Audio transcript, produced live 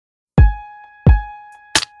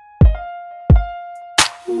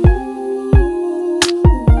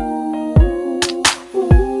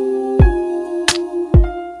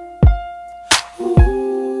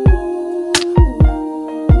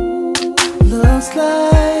Feels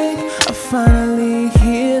like I finally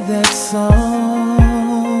hear that song,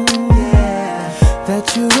 yeah,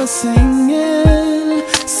 that you were singing,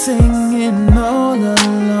 singing all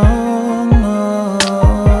along.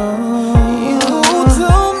 You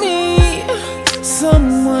told me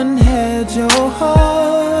someone had your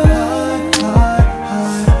heart,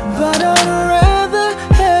 but I'd rather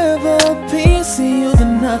have a piece of you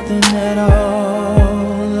than nothing at all.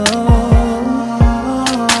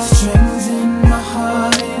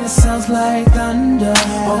 Like thunder,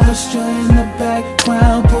 orchestra in the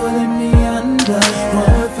background pulling me under,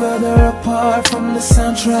 growing further apart from the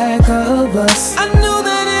soundtrack of us. I knew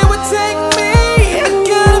that it would take me. I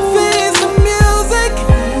gotta face the music,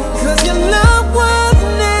 'cause your love was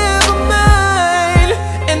never mine,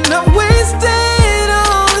 and I wasted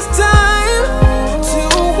all this time to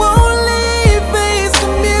only face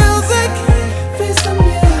the music.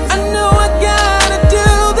 I know I gotta do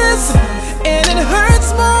this, and it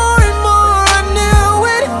hurts more.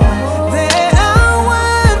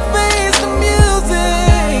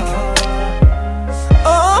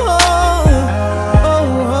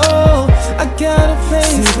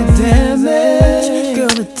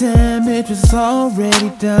 The damage was already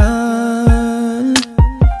done.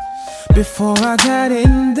 Before I got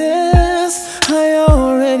in this, I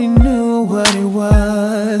already knew what it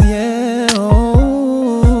was, yeah.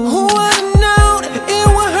 Who would've known it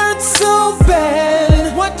would hurt so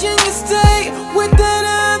bad, watching you stay with that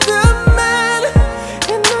other man?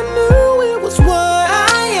 And I knew it was what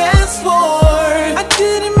I asked for. I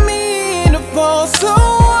didn't mean to fall so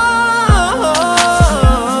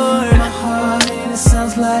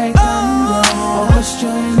like thunder, orchestra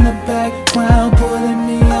in the background pulling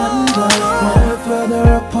me under, growing further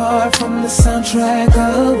apart from the soundtrack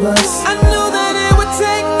of us. I knew that it would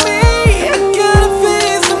take me.